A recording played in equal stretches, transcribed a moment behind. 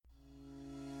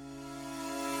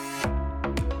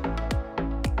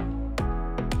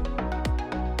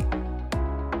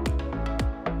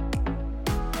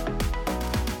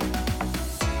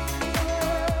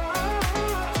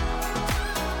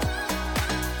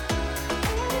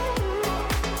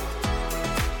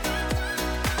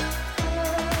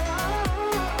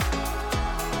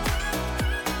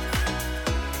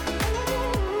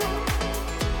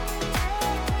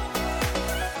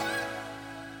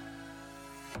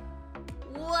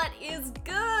What is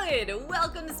good?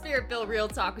 Welcome to Spirit-Filled Real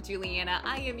Talk with Juliana.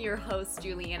 I am your host,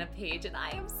 Juliana Page, and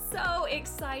I am so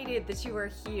excited that you are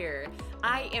here.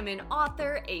 I am an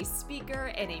author, a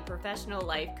speaker, and a professional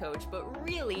life coach, but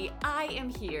really, I am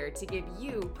here to give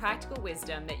you practical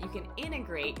wisdom that you can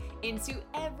integrate into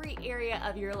every area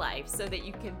of your life so that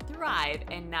you can thrive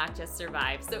and not just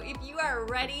survive. So if you are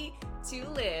ready to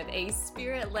live a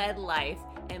spirit-led life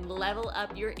and level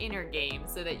up your inner game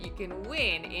so that you can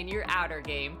win in your outer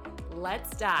game,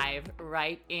 let's dive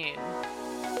right in.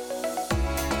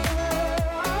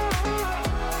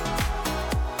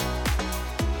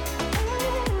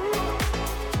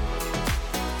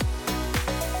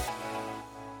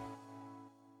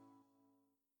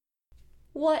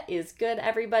 What is good,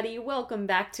 everybody? Welcome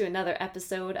back to another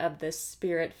episode of the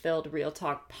Spirit-Filled Real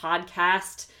Talk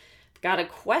podcast. I've got a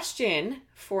question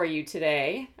for you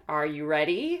today. Are you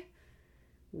ready?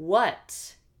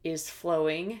 What is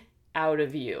flowing out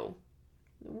of you?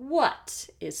 What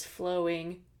is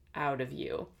flowing out of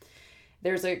you?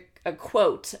 There's a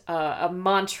quote, a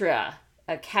mantra,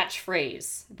 a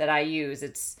catchphrase that I use.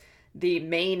 It's the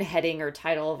main heading or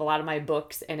title of a lot of my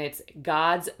books, and it's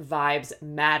God's Vibes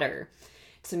Matter.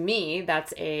 To me,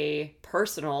 that's a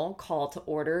personal call to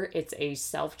order. It's a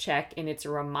self-check, and it's a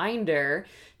reminder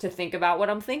to think about what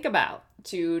I'm thinking about,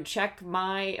 to check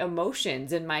my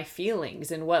emotions and my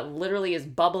feelings and what literally is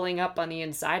bubbling up on the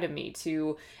inside of me,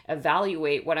 to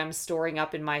evaluate what I'm storing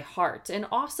up in my heart. And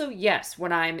also, yes,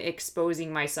 when I'm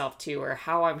exposing myself to or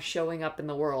how I'm showing up in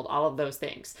the world, all of those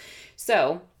things.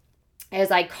 So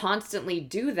as I constantly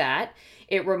do that,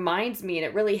 it reminds me and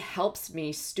it really helps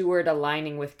me steward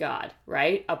aligning with God,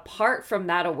 right? Apart from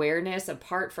that awareness,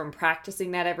 apart from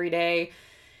practicing that every day,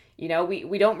 you know,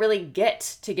 we don't really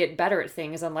get to get better at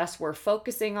things unless we're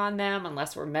focusing on them,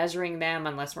 unless we're measuring them,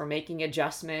 unless we're making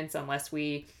adjustments, unless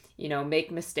we, make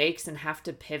mistakes and have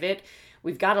to pivot.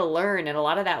 We've got to learn, and a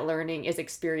lot of that learning is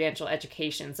experiential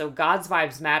education. So God's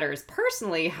Vibes Matter is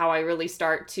personally how I really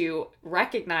start to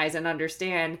recognize and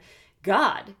understand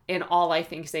God in all I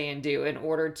think, say, and do in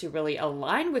order to really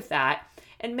align with that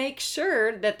and make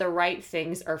sure that the right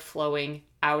things are flowing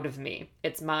out of me.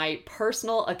 It's my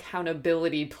personal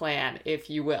accountability plan, if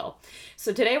you will.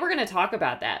 So today we're going to talk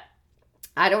about that.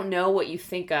 I don't know what you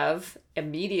think of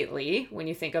immediately when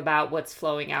you think about what's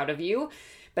flowing out of you,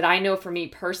 but I know for me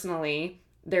personally,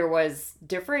 there was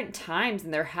different times,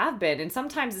 and there have been, and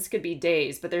sometimes this could be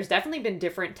days, but there's definitely been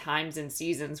different times and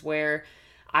seasons where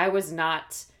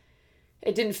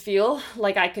it didn't feel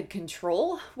like I could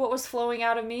control what was flowing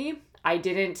out of me. I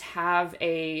didn't have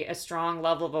a strong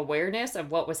level of awareness of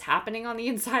what was happening on the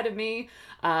inside of me.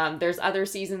 There's other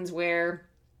seasons where,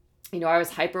 I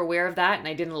was hyper aware of that and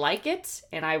I didn't like it,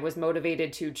 and I was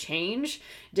motivated to change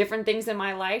different things in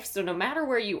my life. So no matter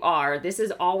where you are, this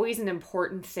is always an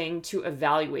important thing to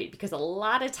evaluate, because a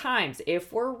lot of times,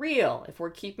 if we're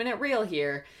keeping it real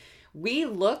here, we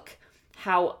look at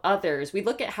how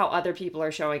other people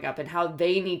are showing up and how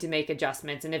they need to make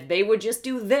adjustments. And if they would just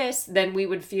do this, then we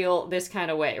would feel this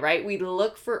kind of way, right? We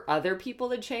look for other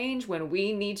people to change when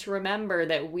we need to remember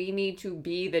that we need to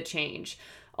be the change.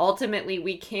 Ultimately,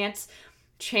 we can't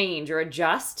change or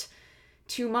adjust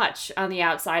too much on the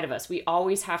outside of us. We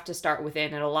always have to start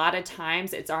within. And a lot of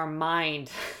times it's our mind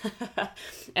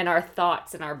and our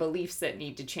thoughts and our beliefs that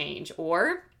need to change,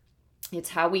 or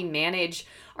it's how we manage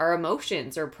our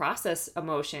emotions or process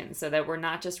emotions so that we're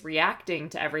not just reacting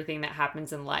to everything that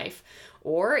happens in life.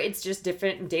 Or it's just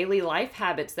different daily life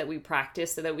habits that we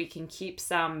practice so that we can keep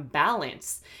some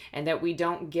balance and that we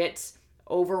don't get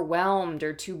overwhelmed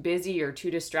or too busy or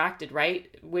too distracted,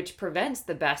 right? Which prevents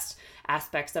the best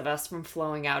aspects of us from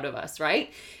flowing out of us,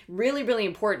 right? Really, really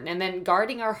important. And then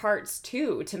guarding our hearts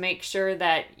too, to make sure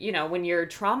that, when you're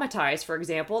traumatized, for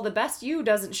example, the best you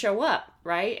doesn't show up,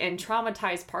 right? And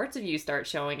traumatized parts of you start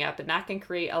showing up, and that can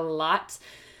create a lot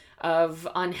of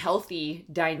unhealthy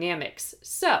dynamics.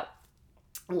 So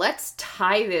let's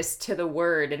tie this to the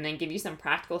word and then give you some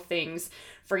practical things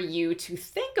for you to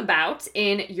think about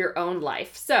in your own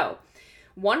life. So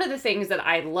one of the things that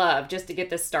I love, just to get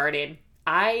this started,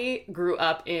 I grew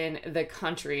up in the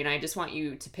country, and I just want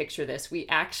you to picture this. We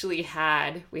had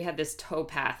this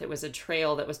towpath. It was a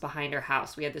trail that was behind our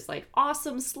house. We had this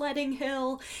awesome sledding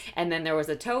hill, and then there was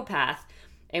a towpath,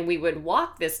 and we would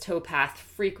walk this towpath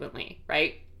frequently,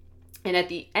 right? And at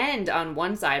the end on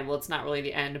one side, well, it's not really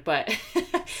the end, but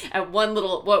at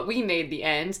what we made the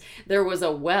end, there was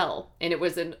a well, and it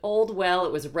was an old well.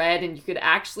 It was red, and you could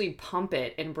actually pump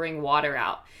it and bring water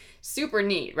out. Super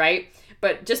neat, right?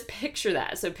 But just picture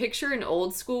that. So picture an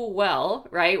old school well,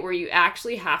 right? Where you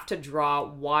actually have to draw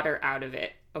water out of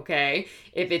it. okay?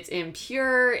 If it's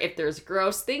impure, if there's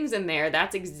gross things in there,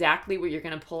 that's exactly what you're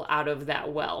going to pull out of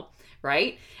that well,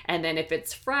 right? And then if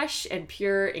it's fresh and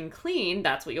pure and clean,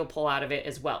 that's what you'll pull out of it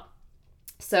as well.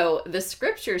 So the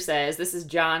scripture says, this is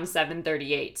John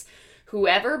 7:38,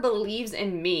 whoever believes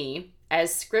in me,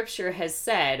 as scripture has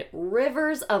said,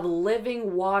 rivers of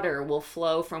living water will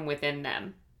flow from within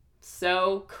them.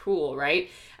 So cool, right?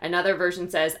 Another version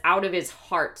says, out of his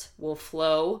heart will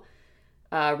flow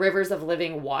rivers of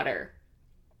living water.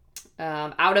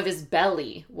 Out of his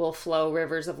belly will flow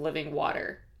rivers of living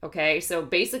water. Okay, so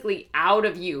basically out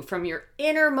of you, from your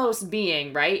innermost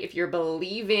being, right? If you're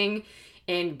believing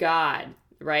in God,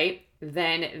 right?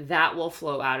 Then that will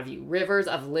flow out of you. Rivers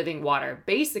of living water.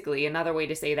 Basically, another way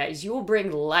to say that is you will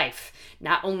bring life,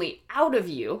 not only out of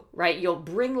you, right? You'll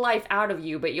bring life out of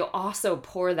you, but you'll also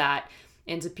pour that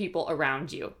into people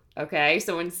around you. Okay,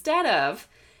 so instead of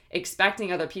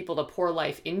expecting other people to pour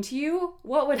life into you,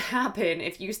 what would happen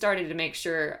if you started to make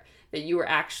sure that you were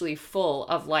actually full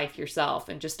of life yourself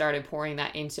and just started pouring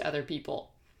that into other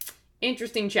people?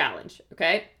 Interesting challenge,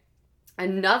 okay?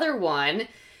 Another one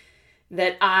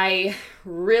that I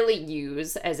really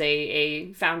use as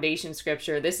a foundation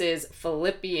scripture, this is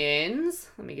Philippians.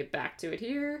 Let me get back to it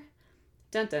here.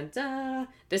 Dun, dun, dun.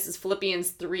 This is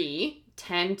Philippians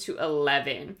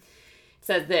 3:10-11. It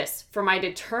says this, for my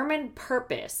determined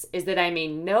purpose is that I may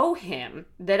know him,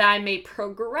 that I may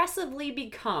progressively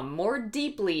become more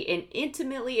deeply and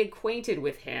intimately acquainted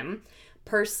with him,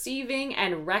 perceiving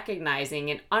and recognizing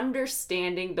and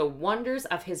understanding the wonders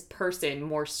of his person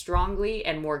more strongly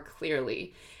and more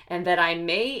clearly, and that I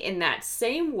may in that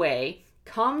same way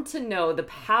come to know the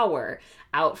power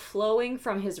outflowing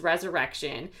from his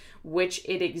resurrection, which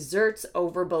it exerts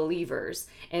over believers,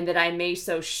 and that I may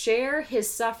so share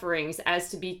his sufferings as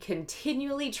to be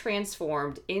continually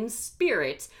transformed in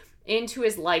spirit into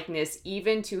his likeness,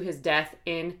 even to his death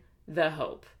in the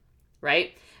hope,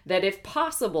 right? That if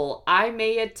possible, I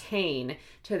may attain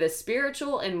to the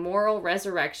spiritual and moral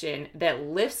resurrection that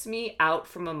lifts me out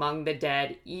from among the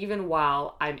dead, even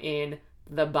while I'm in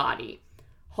the body.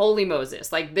 Holy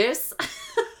Moses, like this,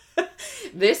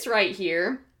 this right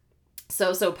here,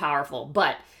 so powerful.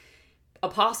 But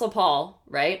Apostle Paul,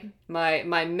 right,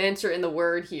 my mentor in the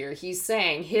word here, he's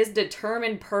saying his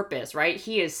determined purpose, right?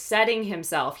 He is setting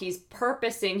himself, he's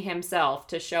purposing himself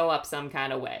to show up some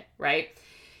kind of way, right?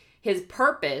 His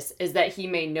purpose is that he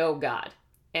may know God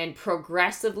and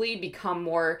progressively become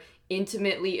more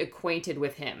intimately acquainted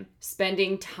with him,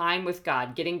 spending time with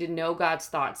God, getting to know God's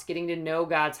thoughts, getting to know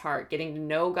God's heart, getting to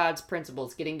know God's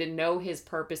principles, getting to know his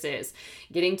purposes,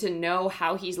 getting to know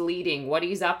how he's leading, what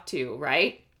he's up to,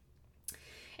 right?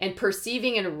 And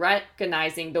perceiving and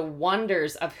recognizing the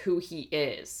wonders of who he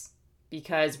is.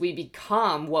 Because we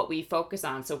become what we focus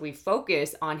on. So if we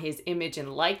focus on his image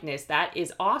and likeness, that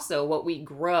is also what we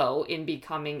grow in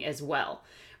becoming as well,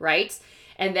 right?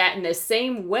 And that in the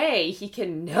same way, he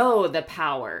can know the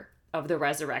power of the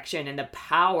resurrection and the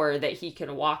power that he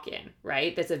can walk in,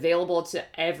 right? That's available to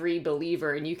every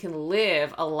believer, and you can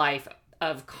live a life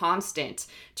of constant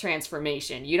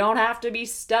transformation. You don't have to be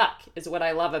stuck, is what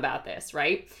I love about this,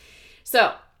 right?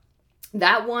 So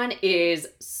that one is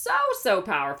so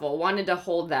powerful. Wanted to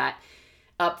hold that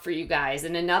up for you guys.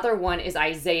 And another one is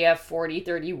Isaiah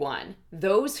 40:31.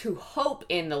 Those who hope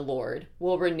in the Lord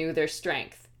will renew their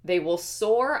strength. They will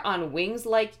soar on wings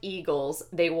like eagles.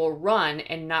 They will run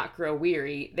and not grow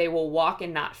weary. They will walk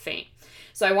and not faint.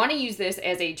 So I want to use this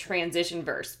as a transition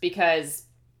verse because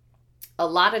a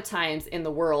lot of times in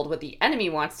the world, what the enemy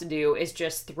wants to do is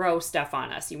just throw stuff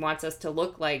on us. He wants us to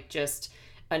look like just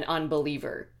an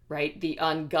unbeliever, right? The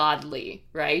ungodly,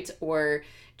 right? Or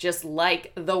just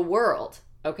like the world,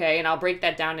 okay? And I'll break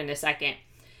that down in a second.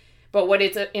 But what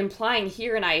it's implying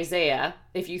here in Isaiah,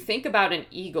 if you think about an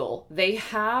eagle, they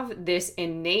have this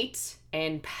innate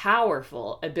and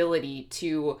powerful ability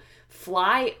to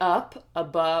fly up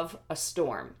above a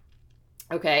storm,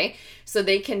 okay? So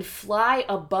they can fly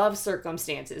above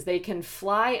circumstances. They can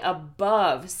fly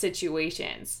above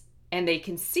situations, and they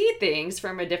can see things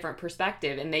from a different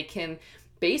perspective, and they can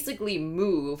basically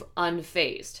move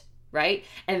unfazed, right?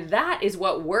 And that is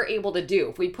what we're able to do.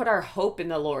 If we put our hope in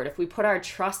the Lord, if we put our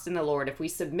trust in the Lord, if we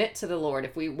submit to the Lord,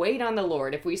 if we wait on the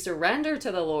Lord, if we surrender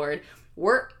to the Lord,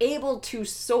 we're able to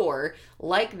soar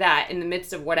like that in the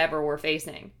midst of whatever we're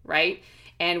facing, right?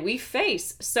 And we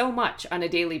face so much on a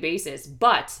daily basis,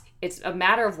 but it's a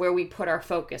matter of where we put our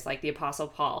focus, like the Apostle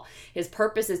Paul. His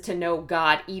purpose is to know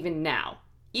God even now.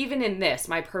 Even in this,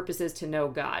 my purpose is to know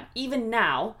God. Even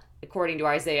now, according to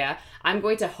Isaiah, I'm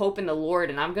going to hope in the Lord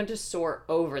and I'm going to soar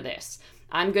over this.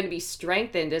 I'm going to be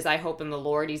strengthened as I hope in the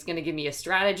Lord. He's going to give me a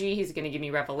strategy. He's going to give me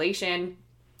revelation.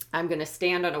 I'm going to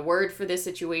stand on a word for this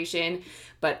situation,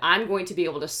 but I'm going to be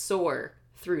able to soar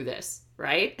through this,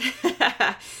 right?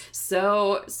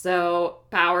 So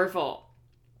powerful.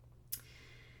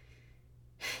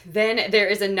 Then there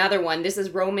is another one. This is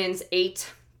Romans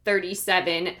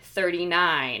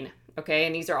 8:37-39. Okay,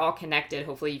 and these are all connected.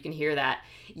 Hopefully you can hear that.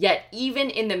 Yet even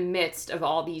in the midst of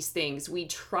all these things, we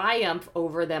triumph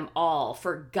over them all.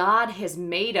 For God has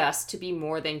made us to be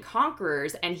more than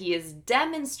conquerors, and he has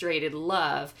demonstrated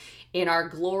love in our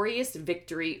glorious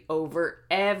victory over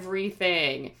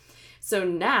everything. So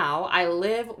now I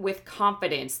live with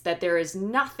confidence that there is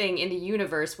nothing in the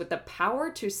universe with the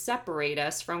power to separate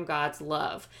us from God's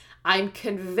love. I'm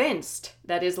convinced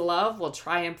that his love will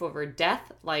triumph over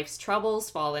death, life's troubles,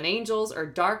 fallen angels, or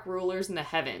dark rulers in the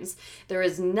heavens. There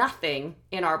is nothing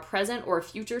in our present or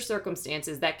future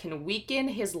circumstances that can weaken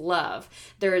his love.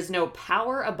 There is no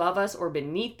power above us or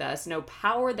beneath us, no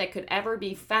power that could ever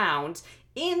be found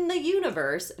in the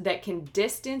universe that can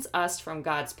distance us from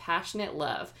God's passionate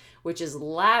love, which is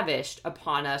lavished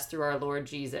upon us through our Lord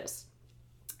Jesus.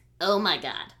 Oh my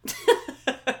God.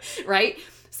 Right?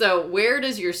 So where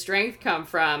does your strength come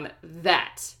from?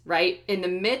 That, right? In the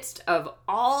midst of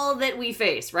all that we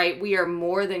face, right? We are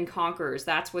more than conquerors.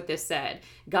 That's what this said.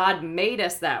 God made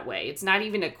us that way. It's not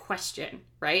even a question,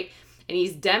 right? And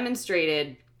he's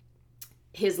demonstrated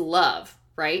his love,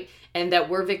 right? And that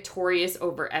we're victorious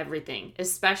over everything,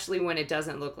 especially when it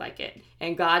doesn't look like it.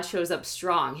 And God shows up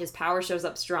strong. His power shows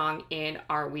up strong in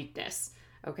our weakness,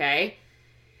 okay?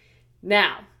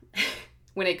 Now,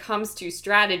 when it comes to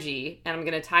strategy, and I'm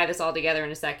going to tie this all together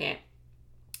in a second,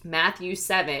 Matthew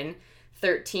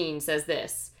 7:13 says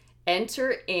this,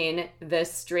 enter in the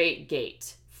straight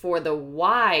gate, for the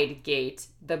wide gate,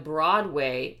 the broad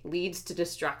way, leads to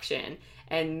destruction,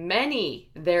 and many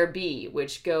there be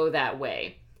which go that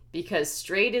way. Because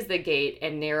straight is the gate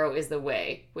and narrow is the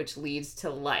way, which leads to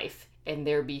life, and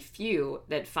there be few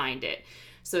that find it.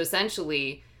 So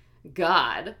essentially,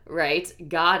 God, right?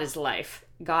 God is life.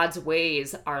 God's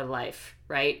ways are life,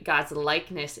 right? God's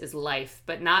likeness is life,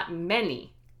 but not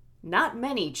many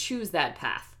choose that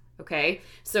path, okay?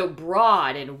 So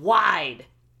broad and wide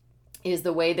is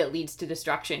the way that leads to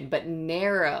destruction, but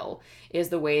narrow is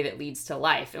the way that leads to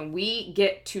life. And we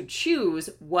get to choose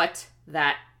what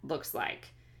that looks like.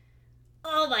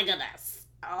 Oh my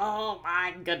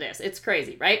goodness. It's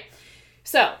crazy, right?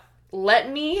 So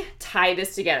let me tie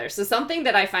this together. So something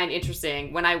that I find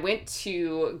interesting, when I went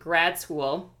to grad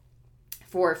school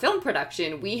for film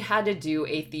production, we had to do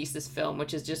a thesis film,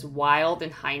 which is just wild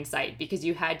in hindsight because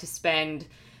you had to spend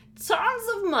tons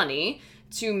of money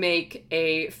to make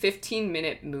a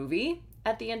 15-minute movie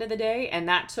at the end of the day. And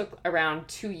that took around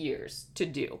 2 years to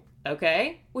do.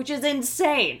 Okay? Which is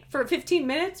insane for 15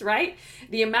 minutes, right?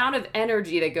 The amount of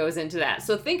energy that goes into that.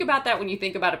 So think about that when you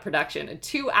think about a production. A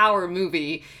 2-hour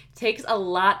movie takes a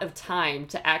lot of time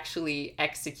to actually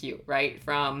execute, right?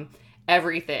 From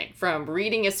everything, from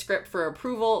reading a script for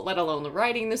approval, let alone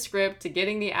writing the script, to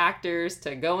getting the actors,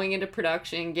 to going into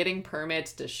production, getting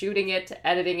permits, to shooting it, to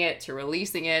editing it, to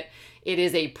releasing it. It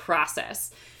is a process.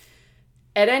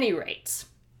 At any rate,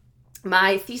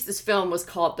 my thesis film was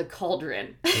called The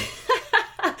Cauldron.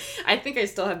 I think I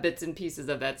still have bits and pieces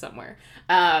of that somewhere.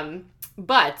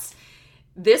 But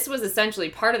this was essentially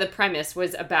part of the premise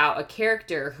was about a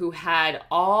character who had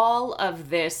all of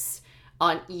this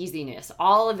uneasiness,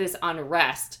 all of this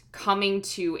unrest coming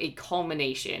to a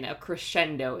culmination, a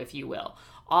crescendo, if you will.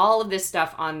 All of this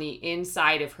stuff on the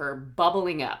inside of her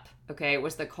bubbling up, okay,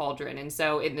 was the cauldron. And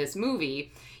so in this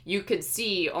movie, you could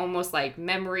see almost like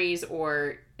memories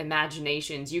or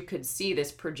imaginations. You could see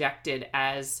this projected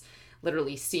as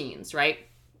literally scenes, right?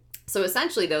 So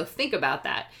essentially, though, think about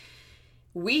that.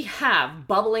 We have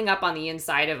bubbling up on the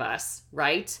inside of us,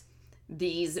 right?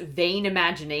 These vain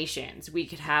imaginations. We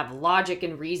could have logic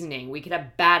and reasoning. We could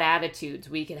have bad attitudes.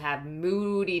 We could have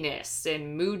moodiness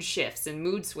and mood shifts and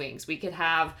mood swings. We could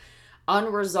have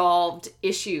unresolved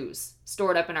issues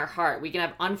stored up in our heart. We can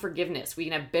have unforgiveness. We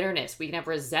can have bitterness. We can have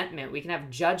resentment. We can have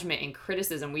judgment and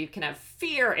criticism. We can have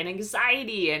fear and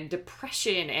anxiety and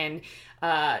depression and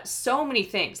so many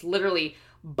things literally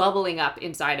bubbling up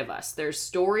inside of us. There's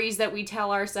stories that we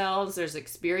tell ourselves. There's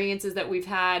experiences that we've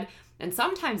had. And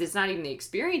sometimes it's not even the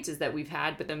experiences that we've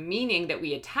had, but the meaning that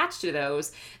we attach to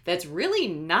those that's really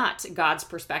not God's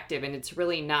perspective, and it's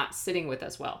really not sitting with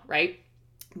us well, right?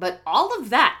 But all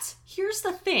of that, here's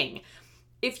the thing.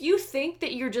 If you think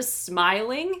that you're just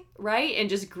smiling, right, and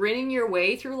just grinning your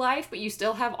way through life, but you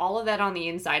still have all of that on the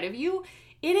inside of you,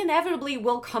 it inevitably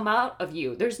will come out of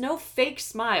you. There's no fake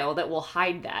smile that will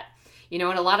hide that. And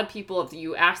a lot of people, if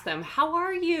you ask them, how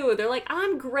are you? They're like,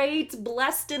 I'm great,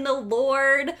 blessed in the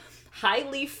Lord,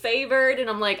 highly favored. And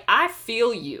I'm like, I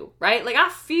feel you, right? Like I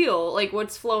feel like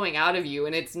what's flowing out of you,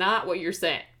 and it's not what you're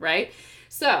saying, right?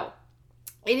 So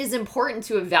it is important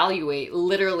to evaluate,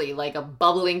 literally like a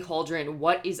bubbling cauldron,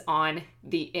 what is on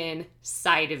the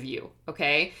inside of you,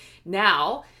 okay?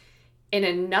 Now, in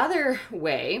another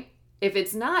way, if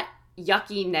it's not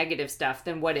yucky negative stuff,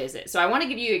 then what is it? So I want to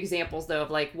give you examples though of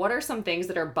like, what are some things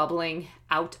that are bubbling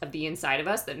out of the inside of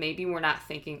us that maybe we're not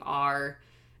thinking are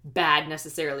bad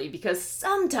necessarily? Because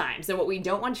sometimes, and what we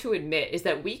don't want to admit, is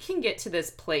that we can get to this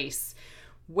place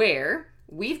where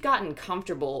we've gotten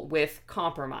comfortable with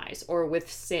compromise or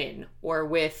with sin or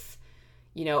with,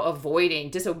 avoiding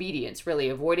disobedience, really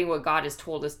avoiding what God has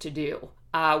told us to do.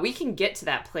 We can get to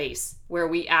that place where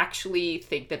we actually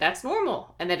think that that's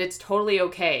normal and that it's totally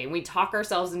okay. And we talk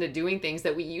ourselves into doing things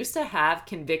that we used to have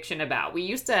conviction about. We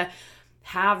used to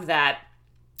have that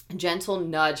gentle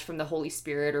nudge from the Holy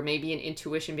Spirit, or maybe an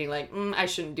intuition being like, I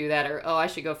shouldn't do that, or, oh, I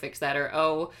should go fix that, or,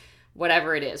 oh,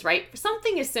 whatever it is, right?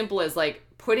 Something as simple as like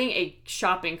putting a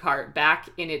shopping cart back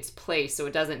in its place so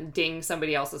it doesn't ding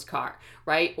somebody else's car,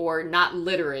 right? Or not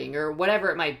littering, or whatever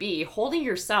it might be, holding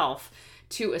yourself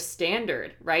to a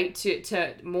standard, right?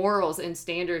 To morals and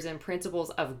standards and principles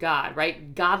of God,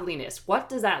 right? Godliness. What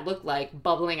does that look like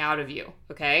bubbling out of you?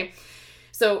 Okay.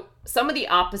 So some of the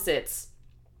opposites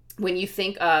when you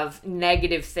think of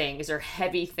negative things or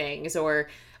heavy things or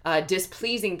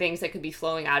displeasing things that could be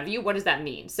flowing out of you, what does that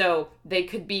mean? So they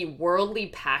could be worldly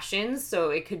passions. So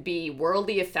it could be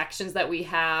worldly affections that we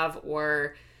have,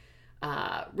 or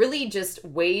really just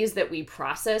ways that we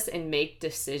process and make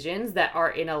decisions that are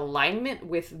in alignment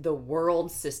with the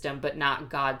world system, but not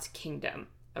God's kingdom.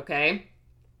 Okay.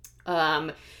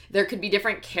 There could be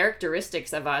different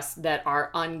characteristics of us that are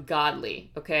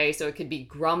ungodly. Okay. So it could be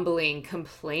grumbling,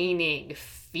 complaining,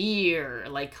 fear,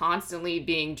 like constantly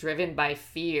being driven by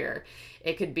fear.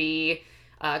 It could be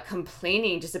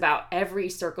complaining just about every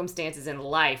circumstances in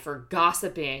life, or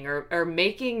gossiping, or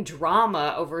making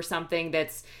drama over something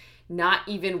that's not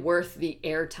even worth the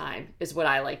airtime, is what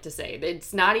I like to say.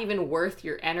 It's not even worth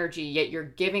your energy, yet you're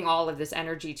giving all of this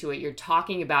energy to it. You're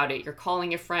talking about it. You're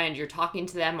calling a friend. You're talking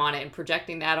to them on it and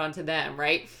projecting that onto them,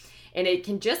 right? And it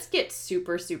can just get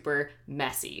super, super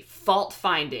messy. Fault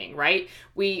finding, right?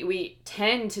 We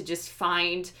tend to just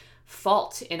find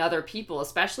fault in other people,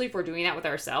 especially if we're doing that with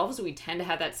ourselves. We tend to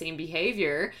have that same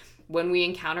behavior when we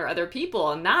encounter other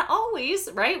people. And not always,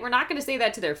 right? We're not going to say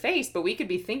that to their face, but we could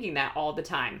be thinking that all the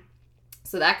time.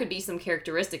 So that could be some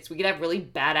characteristics. We could have really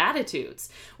bad attitudes.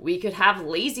 We could have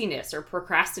laziness or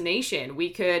procrastination. We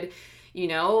could,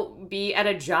 be at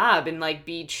a job and like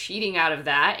be cheating out of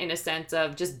that in a sense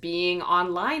of just being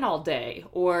online all day,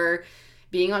 or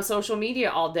being on social media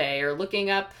all day, or looking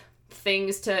up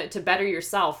things to better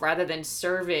yourself rather than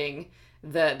serving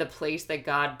the place that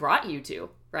God brought you to,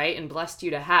 right? And blessed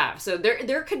you to have. So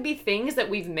there could be things that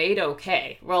we've made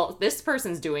okay. Well, this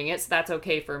person's doing it, so that's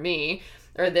okay for me.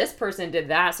 Or this person did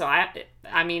that, so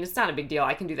I mean, it's not a big deal.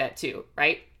 I can do that too,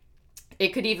 right?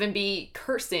 It could even be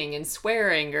cursing and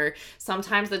swearing, or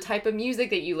sometimes the type of music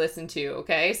that you listen to,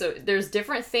 okay? So there's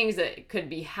different things that could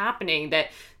be happening that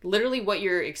literally what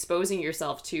you're exposing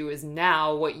yourself to is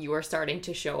now what you are starting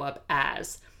to show up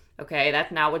as, okay?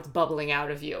 That's now what's bubbling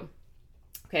out of you.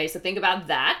 Okay, so think about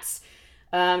that.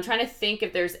 I'm trying to think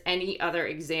if there's any other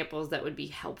examples that would be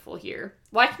helpful here.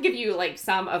 Well, I can give you like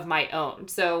some of my own.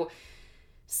 So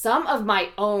some of my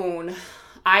own,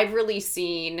 I've really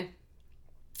seen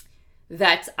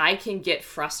that I can get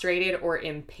frustrated or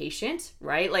impatient,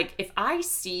 right? Like if I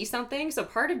see something, so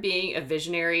part of being a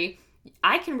visionary,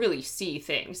 I can really see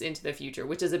things into the future,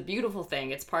 which is a beautiful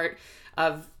thing. It's part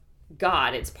of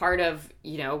God. It's part of,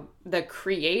 the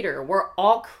creator. We're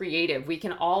all creative. We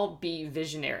can all be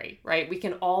visionary, right? We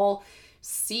can all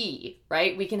see,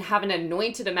 right? We can have an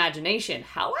anointed imagination.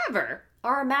 However,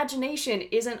 our imagination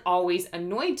isn't always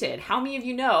anointed. How many of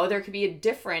you know there could be a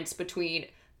difference between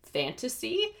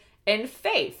fantasy and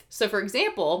faith? So for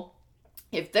example,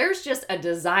 if there's just a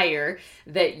desire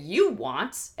that you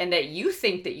want and that you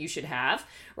think that you should have,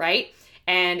 right?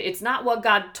 And it's not what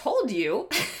God told you,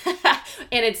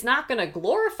 and it's not going to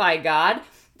glorify God,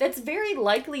 that's very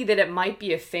likely that it might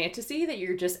be a fantasy that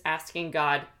you're just asking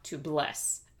God to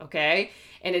bless, okay?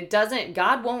 And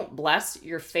God won't bless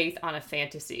your faith on a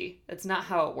fantasy. That's not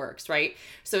how it works, right?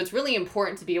 So it's really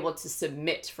important to be able to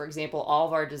submit, for example, all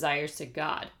of our desires to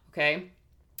God, okay?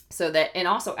 So that, and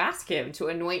also ask him to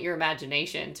anoint your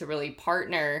imagination to really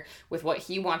partner with what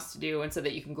he wants to do, and so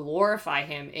that you can glorify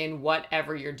him in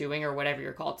whatever you're doing or whatever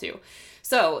you're called to.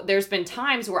 So there's been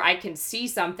times where I can see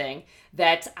something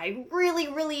that I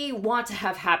really, really want to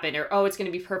have happen, or, oh, it's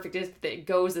going to be perfect if it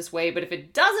goes this way. But if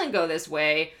it doesn't go this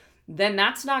way, then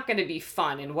that's not going to be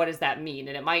fun. And what does that mean?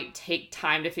 And it might take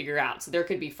time to figure out. So there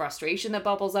could be frustration that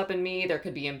bubbles up in me. There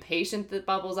could be impatience that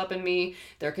bubbles up in me.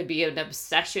 There could be an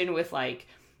obsession with like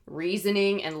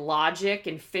reasoning and logic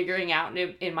and figuring out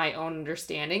in my own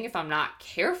understanding if I'm not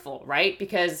careful, right?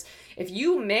 Because if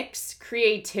you mix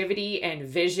creativity and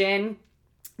vision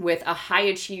with a high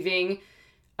achieving,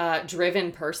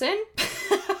 driven person,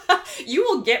 you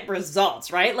will get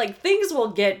results, right? Like things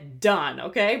will get done,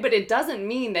 okay? But it doesn't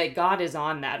mean that God is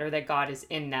on that or that God is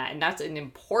in that. And that's an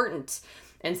important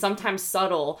and sometimes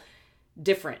subtle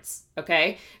difference,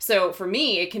 okay? So for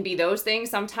me, it can be those things.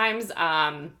 Sometimes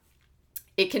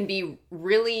it can be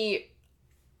really,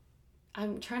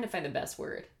 I'm trying to find the best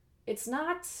word. It's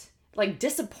not like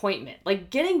disappointment,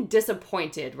 like getting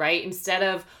disappointed, right? Instead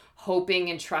of hoping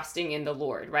and trusting in the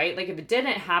Lord, right? Like if it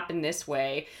didn't happen this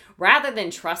way, rather than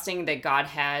trusting that God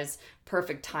has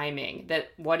perfect timing,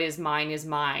 that what is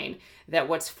mine, that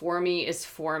what's for me is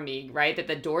for me, right? That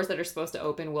the doors that are supposed to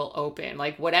open will open,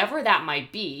 like whatever that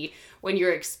might be, when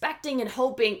you're expecting and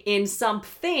hoping in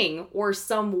something or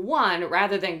someone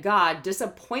rather than God,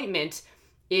 disappointment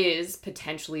is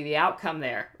potentially the outcome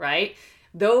there, right?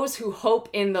 Those who hope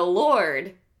in the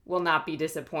Lord will not be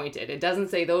disappointed. It doesn't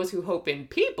say those who hope in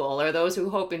people or those who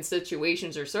hope in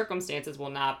situations or circumstances will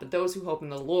not, but those who hope in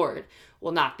the Lord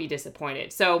will not be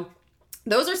disappointed. So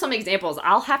those are some examples.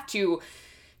 I'll have to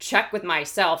check with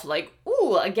myself, like,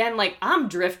 ooh, again, like I'm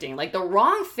drifting, like the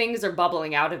wrong things are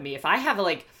bubbling out of me. If I have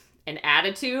like an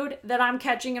attitude that I'm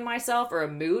catching in myself, or a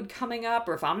mood coming up,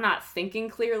 or if I'm not thinking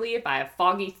clearly, if I have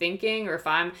foggy thinking, or if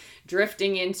I'm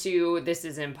drifting into this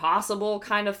is impossible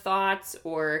kind of thoughts,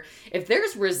 or if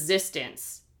there's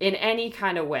resistance in any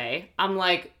kind of way, I'm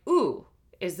like, ooh,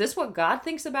 is this what God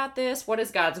thinks about this? What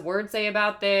does God's word say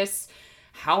about this?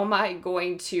 How am I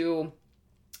going to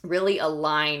really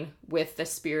align with the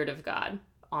Spirit of God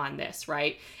on this,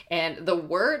 right? And the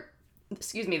word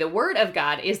of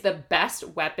God is the best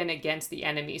weapon against the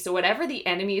enemy. So whatever the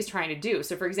enemy is trying to do.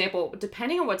 So for example,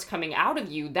 depending on what's coming out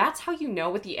of you, that's how you know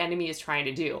what the enemy is trying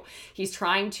to do. He's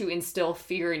trying to instill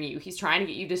fear in you. He's trying to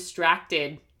get you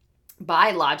distracted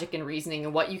by logic and reasoning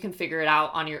and what you can figure it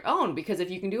out on your own. Because if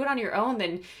you can do it on your own,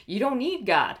 then you don't need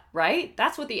God, right?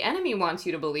 That's what the enemy wants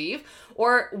you to believe.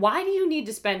 Or why do you need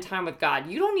to spend time with God?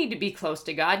 You don't need to be close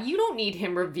to God. You don't need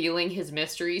him revealing his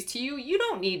mysteries to you. You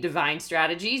don't need divine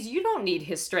strategies. You don't need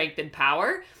his strength and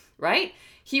power, right?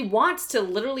 He wants to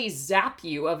literally zap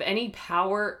you of any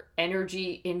power,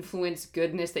 energy, influence,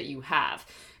 goodness that you have.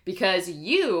 Because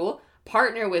you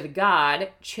partner with God,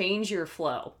 change your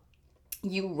flow.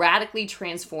 You radically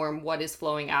transform what is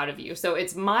flowing out of you. So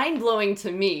it's mind-blowing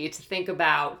to me to think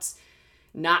about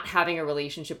not having a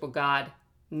relationship with God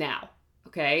now,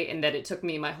 okay? And that it took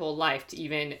me my whole life to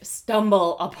even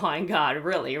stumble upon God,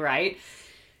 really, right?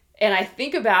 And I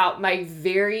think about my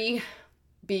very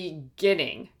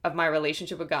beginning of my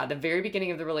relationship with God, the very beginning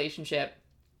of the relationship.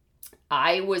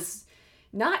 I was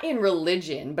not in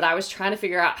religion, but I was trying to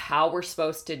figure out how we're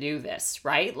supposed to do this,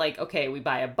 right? Like, okay, we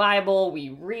buy a Bible, we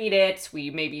read it, we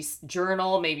maybe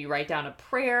journal, maybe write down a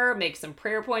prayer, make some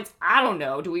prayer points. I don't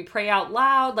know. Do we pray out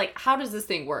loud? Like, how does this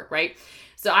thing work, right?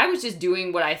 So I was just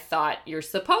doing what I thought you're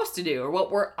supposed to do, or what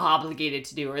we're obligated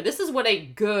to do, or this is what a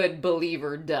good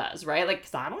believer does, right? Like,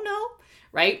 'cause I don't know,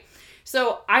 right?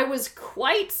 So I was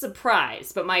quite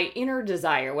surprised, but my inner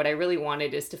desire, what I really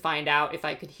wanted, is to find out if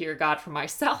I could hear God for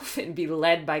myself and be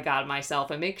led by God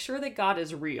myself and make sure that God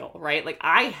is real, right? Like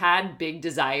I had big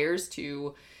desires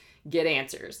to get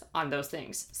answers on those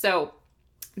things. So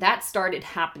that started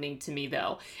happening to me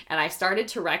though. And I started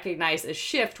to recognize a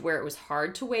shift where it was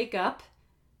hard to wake up,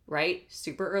 right?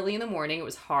 Super early in the morning. It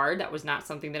was hard. That was not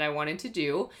something that I wanted to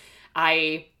do.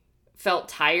 I felt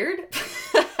tired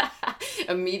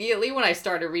immediately when I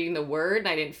started reading the word, and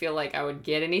I didn't feel like I would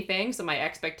get anything. So my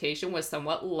expectation was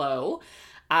somewhat low.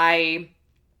 I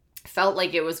felt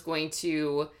like it was going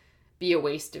to be a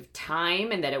waste of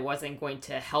time and that it wasn't going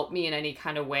to help me in any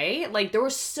kind of way. Like there were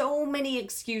so many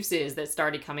excuses that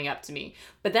started coming up to me.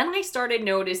 But then I started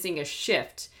noticing a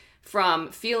shift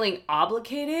from feeling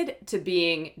obligated to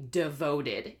being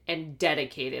devoted and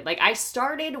dedicated. Like I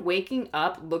started waking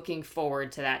up looking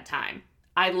forward to that time.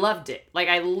 I loved it. Like,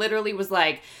 I literally was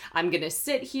like, I'm going to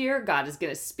sit here. God is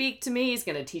going to speak to me. He's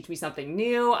going to teach me something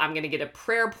new. I'm going to get a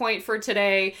prayer point for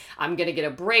today. I'm going to get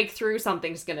a breakthrough.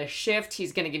 Something's going to shift.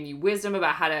 He's going to give me wisdom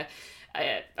about how to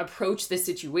approach the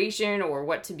situation or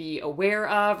what to be aware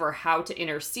of or how to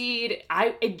intercede.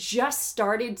 I just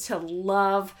started to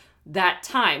love that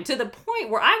time to the point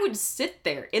where I would sit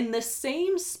there in the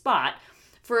same spot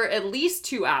for at least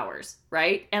 2 hours,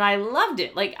 right? And I loved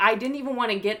it. Like, I didn't even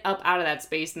want to get up out of that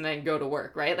space and then go to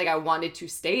work, right? Like, I wanted to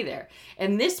stay there.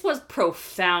 And this was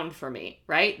profound for me,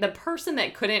 right? The person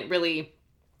that couldn't really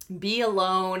be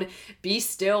alone, be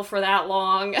still for that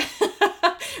long,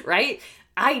 right?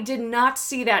 I did not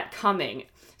see that coming.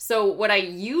 So what I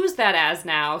use that as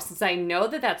now, since I know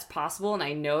that that's possible and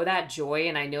I know that joy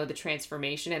and I know the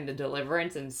transformation and the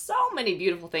deliverance and so many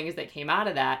beautiful things that came out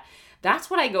of that, that's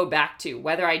what I go back to,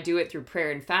 whether I do it through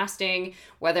prayer and fasting,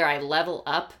 whether I level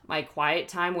up my quiet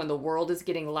time when the world is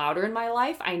getting louder in my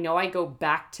life. I know I go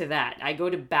back to that. I go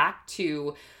back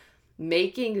to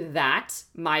making that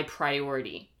my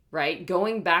priority. Right?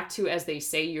 Going back to, as they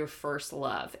say, your first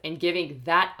love and giving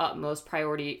that utmost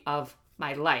priority of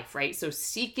my life, right? So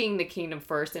seeking the kingdom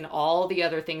first and all the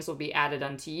other things will be added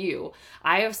unto you.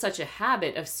 I have such a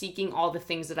habit of seeking all the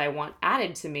things that I want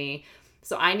added to me.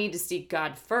 So I need to seek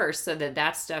God first so that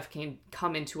that stuff can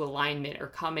come into alignment or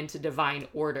come into divine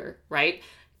order, right?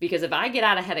 Because if I get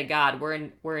out ahead of God,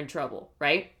 we're in trouble,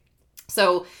 right?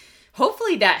 So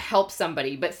hopefully that helps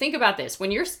somebody. But think about this.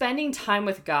 When you're spending time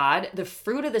with God, the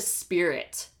fruit of the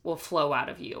Spirit will flow out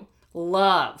of you.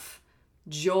 Love,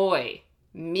 joy,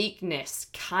 meekness,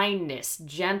 kindness,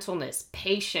 gentleness,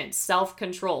 patience,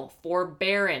 self-control,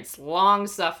 forbearance,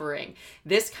 long-suffering.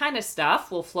 This kind of stuff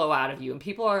will flow out of you. And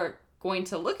people are going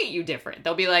to look at you different.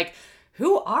 They'll be like,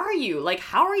 who are you? Like,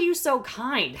 how are you so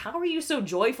kind? How are you so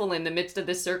joyful in the midst of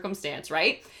this circumstance,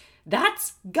 right?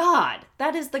 That's God.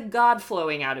 That is the God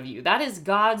flowing out of you. That is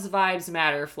God's vibes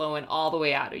matter flowing all the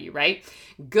way out of you, right?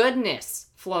 Goodness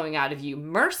flowing out of you.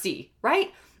 Mercy,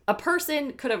 right? A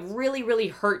person could have really, really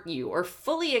hurt you or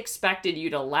fully expected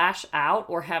you to lash out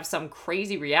or have some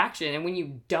crazy reaction. And when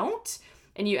you don't,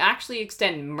 and you actually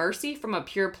extend mercy from a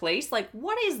pure place, like,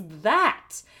 what is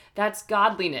that? That's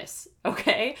godliness,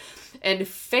 okay? And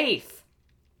faith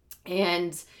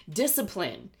and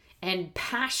discipline and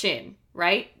passion,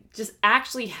 right? Just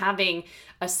actually having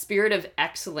a spirit of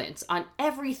excellence on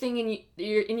everything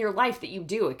in your life that you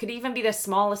do. It could even be the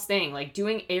smallest thing, like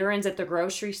doing errands at the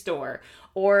grocery store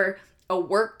or a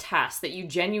work task that you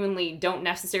genuinely don't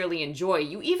necessarily enjoy.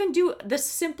 You even do the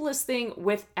simplest thing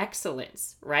with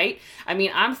excellence, right? I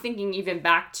mean, I'm thinking even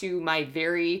back to my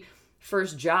very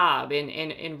first job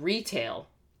in retail,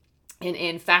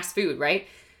 in fast food, right?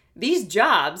 These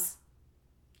jobs,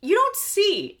 you don't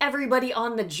see everybody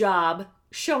on the job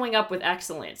showing up with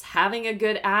excellence, having a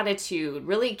good attitude,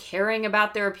 really caring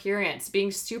about their appearance, being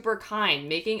super kind,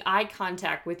 making eye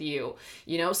contact with you,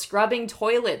 scrubbing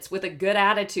toilets with a good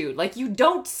attitude. Like, you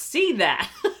don't see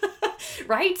that,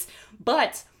 right?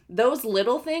 But those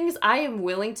little things, I am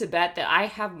willing to bet that I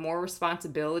have more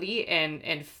responsibility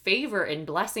and favor and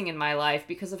blessing in my life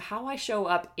because of how I show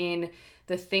up in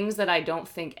the things that I don't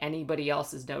think anybody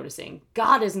else is noticing.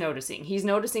 God is noticing. He's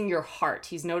noticing your heart.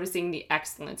 He's noticing the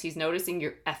excellence. He's noticing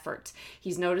your effort.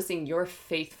 He's noticing your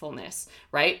faithfulness,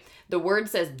 right? The word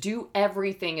says, do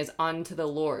everything as unto the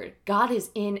Lord. God is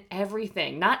in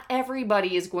everything. Not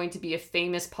everybody is going to be a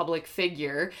famous public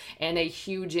figure and a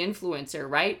huge influencer,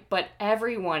 right? But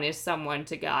everyone is someone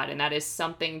to God, and that is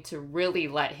something to really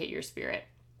let hit your spirit.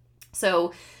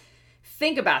 So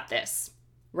think about this,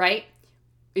 right?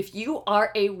 If you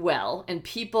are a well and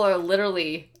people are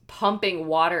literally pumping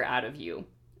water out of you,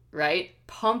 right?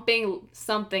 Pumping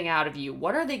something out of you,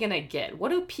 what are they going to get?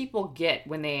 What do people get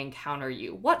when they encounter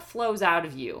you? What flows out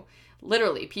of you?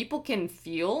 Literally, people can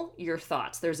feel your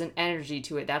thoughts. There's an energy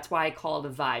to it. That's why I call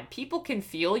it a vibe. People can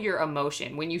feel your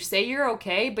emotion. When you say you're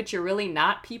okay, but you're really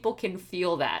not, people can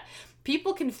feel that.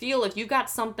 People can feel if you got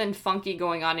something funky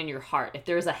going on in your heart, if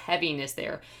there's a heaviness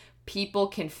there. People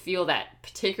can feel that,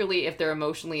 particularly if they're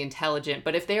emotionally intelligent.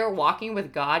 But if they are walking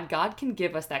with God, God can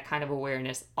give us that kind of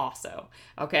awareness also,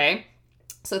 okay?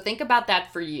 So think about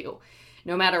that for you.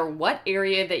 No matter what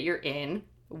area that you're in,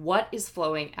 what is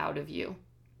flowing out of you?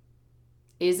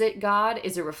 Is it God?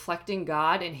 Is it reflecting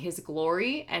God and his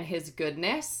glory and his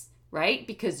goodness, right?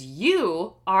 Because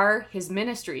you are his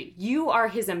ministry. You are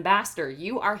his ambassador.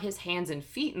 You are his hands and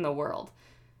feet in the world.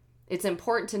 It's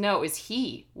important to know, is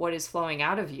he what is flowing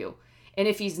out of you? And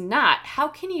if he's not, how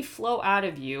can he flow out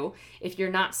of you if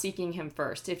you're not seeking him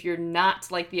first? If you're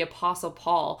not, like the Apostle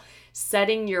Paul,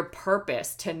 setting your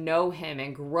purpose to know him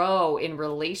and grow in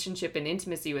relationship and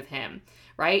intimacy with him,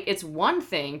 right? It's one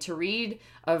thing to read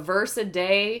a verse a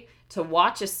day, to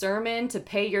watch a sermon, to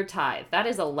pay your tithe. That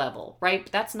is a level, right?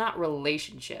 But that's not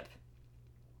relationship,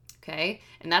 okay?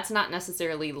 And that's not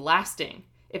necessarily lasting.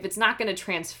 If it's not going to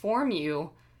transform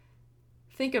you,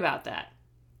 think about that.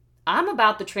 I'm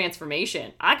about the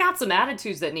transformation. I got some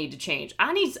attitudes that need to change.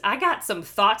 I got some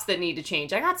thoughts that need to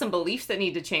change. I got some beliefs that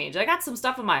need to change. I got some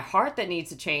stuff in my heart that needs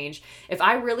to change if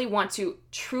I really want to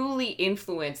truly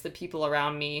influence the people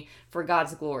around me for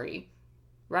God's glory,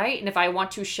 right? And if I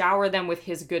want to shower them with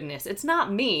his goodness. It's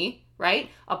not me, right?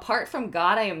 Apart from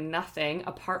God, I am nothing.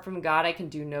 Apart from God, I can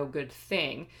do no good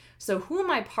thing. So who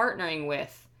am I partnering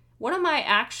with? What am I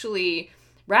actually...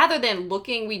 Rather than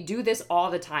looking, we do this all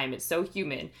the time. It's so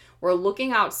human. We're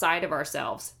looking outside of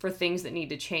ourselves for things that need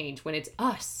to change when it's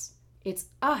us. It's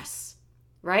us,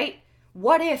 right?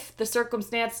 What if the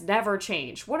circumstance never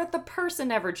changed? What if the person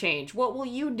never changed? What will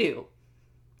you do?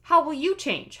 How will you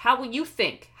change? How will you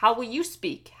think? How will you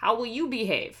speak? How will you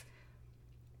behave?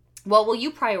 What will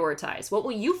you prioritize? What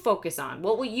will you focus on?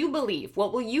 What will you believe?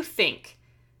 What will you think?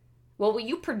 What will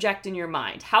you project in your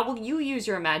mind? How will you use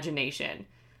your imagination?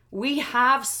 We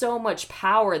have so much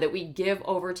power that we give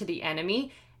over to the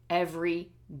enemy every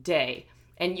day.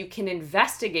 And you can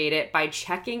investigate it by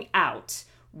checking out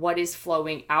what is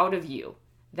flowing out of you.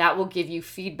 That will give you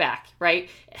feedback, right?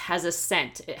 It has a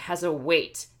scent. It has a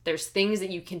weight. There's things that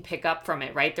you can pick up from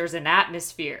it, right? There's an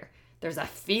atmosphere. There's a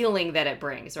feeling that it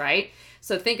brings, right?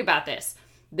 So think about this.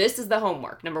 This is the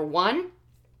homework. Number 1,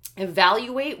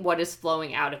 evaluate what is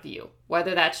flowing out of you.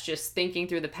 Whether that's just thinking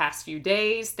through the past few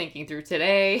days, thinking through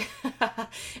today.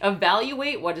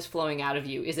 Evaluate what is flowing out of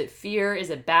you. Is it fear? Is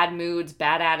it bad moods,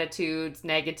 bad attitudes,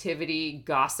 negativity,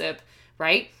 gossip,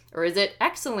 right? Or is it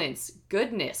excellence,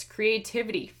 goodness,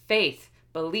 creativity, faith,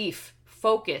 belief,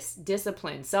 focus,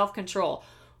 discipline, self-control,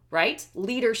 right?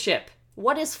 Leadership.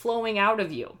 What is flowing out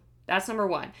of you? That's number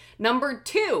 1. Number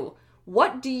 2,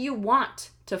 what do you want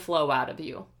to flow out of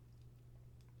you?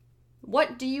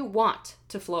 What do you want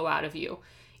to flow out of you?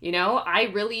 You know, I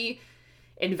really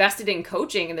invested in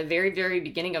coaching in the very, very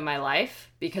beginning of my life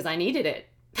because I needed it.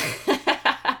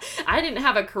 I didn't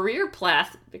have a career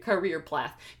path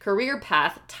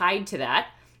tied to that.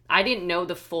 I didn't know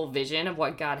the full vision of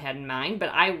what God had in mind, but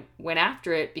I went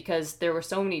after it because there were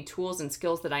so many tools and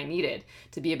skills that I needed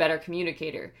to be a better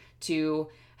communicator, to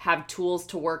have tools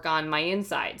to work on my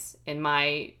insides and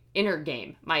my inner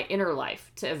game, my inner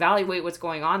life, to evaluate what's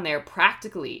going on there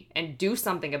practically and do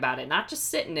something about it. Not just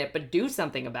sit in it, but do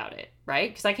something about it,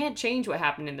 right? Because I can't change what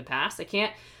happened in the past. I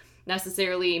can't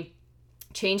necessarily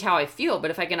change how I feel, but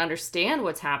if I can understand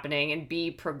what's happening and be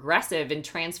progressive and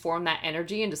transform that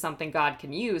energy into something God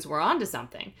can use, we're on to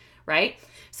something, right?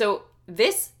 So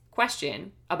this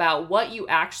question about what you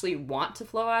actually want to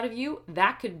flow out of you,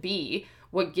 that could be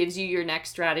what gives you your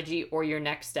next strategy or your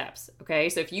next steps, okay?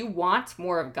 So if you want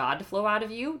more of God to flow out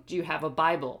of you, do you have a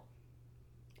Bible?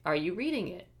 Are you reading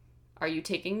it? Are you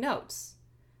taking notes?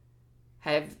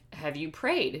 Have you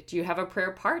prayed? Do you have a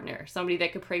prayer partner? Somebody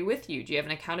that could pray with you? Do you have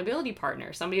an accountability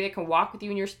partner? Somebody that can walk with you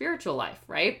in your spiritual life,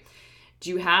 right? Do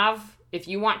you have, if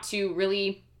you want to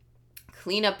really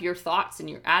clean up your thoughts and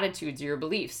your attitudes, your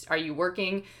beliefs, are you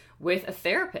working with a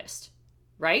therapist,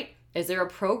 right? Is there a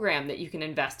program that you can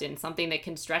invest in, something that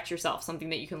can stretch yourself, something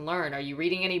that you can learn? Are you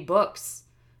reading any books,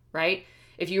 right?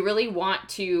 If you really want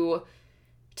to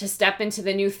step into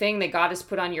the new thing that God has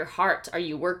put on your heart, are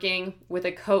you working with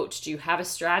a coach? Do you have a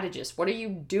strategist? What are you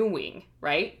doing,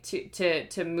 right?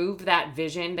 To move that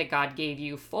vision that God gave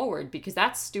you forward, because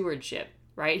that's stewardship,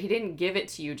 right? He didn't give it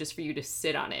to you just for you to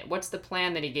sit on it. What's the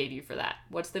plan that he gave you for that?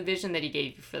 What's the vision that he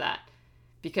gave you for that?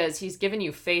 Because he's given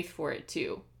you faith for it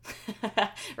too.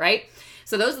 Right?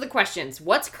 So those are the questions.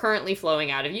 What's currently flowing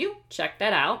out of you? Check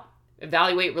that out.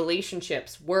 Evaluate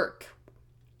relationships, work,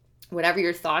 whatever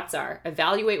your thoughts are.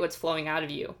 Evaluate what's flowing out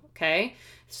of you, okay?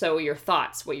 So your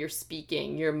thoughts, what you're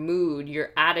speaking, your mood,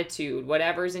 your attitude,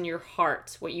 whatever's in your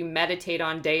heart, what you meditate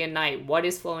on day and night, what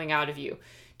is flowing out of you?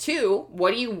 2,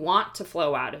 what do you want to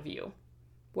flow out of you?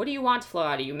 What do you want to flow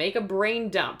out of you? Make a brain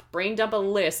dump. Brain dump a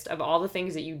list of all the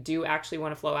things that you do actually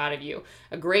want to flow out of you.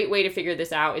 A great way to figure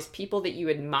this out is people that you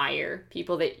admire,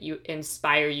 people that you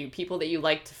inspire you, people that you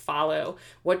like to follow.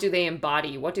 What do they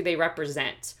embody? What do they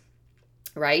represent?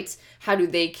 Right? How do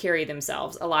they carry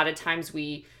themselves? A lot of times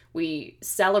we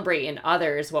celebrate in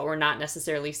others what we're not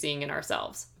necessarily seeing in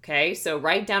ourselves. Okay? So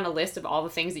write down a list of all the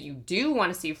things that you do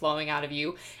want to see flowing out of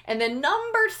you. And then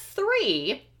number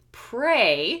 3,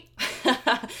 pray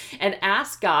and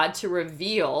ask God to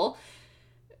reveal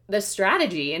the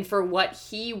strategy and for what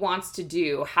he wants to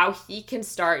do, how he can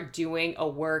start doing a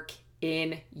work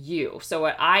in you. So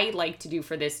what I like to do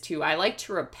for this too, I like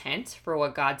to repent for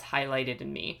what God's highlighted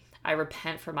in me. I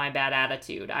repent for my bad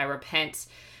attitude. I repent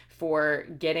for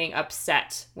getting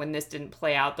upset when this didn't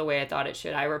play out the way I thought it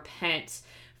should. I repent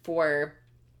for,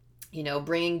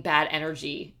 bringing bad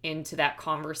energy into that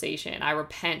conversation. I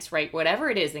repent, right? Whatever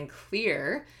it is, and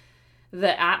clear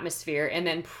the atmosphere, and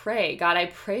then pray, God, I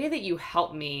pray that you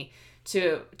help me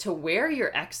to wear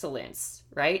your excellence,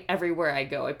 right? Everywhere I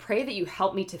go. I pray that you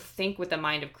help me to think with the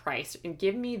mind of Christ and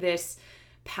give me this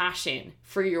passion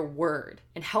for your word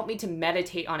and help me to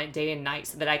meditate on it day and night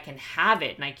so that I can have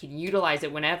it and I can utilize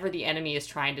it whenever the enemy is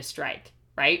trying to strike,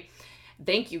 right?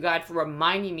 Thank you, God, for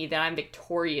reminding me that I'm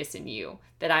victorious in you,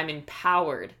 that I'm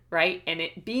empowered, right? And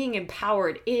being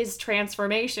empowered is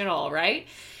transformational, right?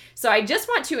 So I just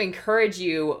want to encourage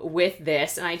you with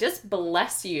this, and I just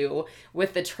bless you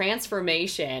with the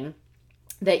transformation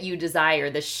that you desire,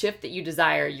 the shift that you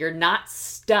desire. You're not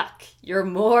stuck. You're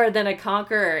more than a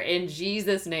conqueror in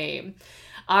Jesus' name.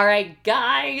 All right,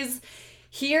 guys,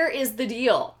 here is the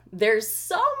deal. There's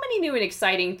so many new and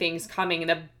exciting things coming, and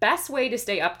the best way to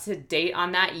stay up to date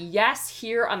on that, yes,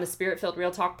 here on the Spirit-Filled Real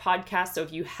Talk podcast. So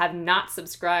if you have not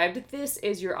subscribed, this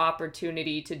is your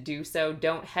opportunity to do so.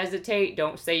 Don't hesitate.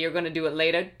 Don't say you're going to do it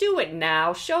later. Do it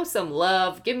now. Show some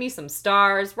love. Give me some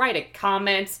stars. Write a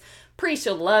comment.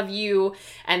 Precia love you.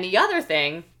 And the other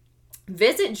thing,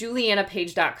 visit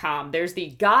julianapage.com. There's the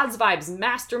God's Vibes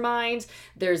Mastermind,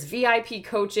 there's VIP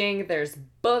coaching, there's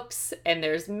books, and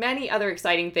there's many other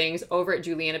exciting things over at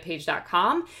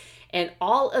julianapage.com. And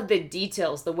all of the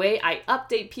details, the way I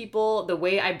update people, the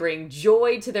way I bring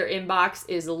joy to their inbox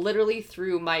is literally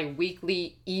through my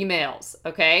weekly emails,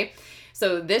 okay?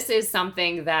 So this is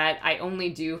something that I only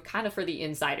do kind of for the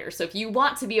insiders. So if you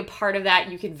want to be a part of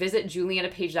that, you can visit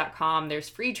julianapage.com. There's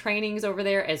free trainings over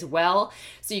there as well.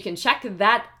 So you can check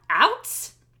that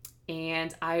out.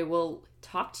 And I will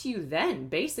talk to you then.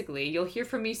 Basically, you'll hear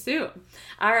from me soon.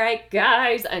 All right,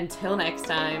 guys, until next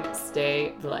time,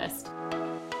 stay blessed.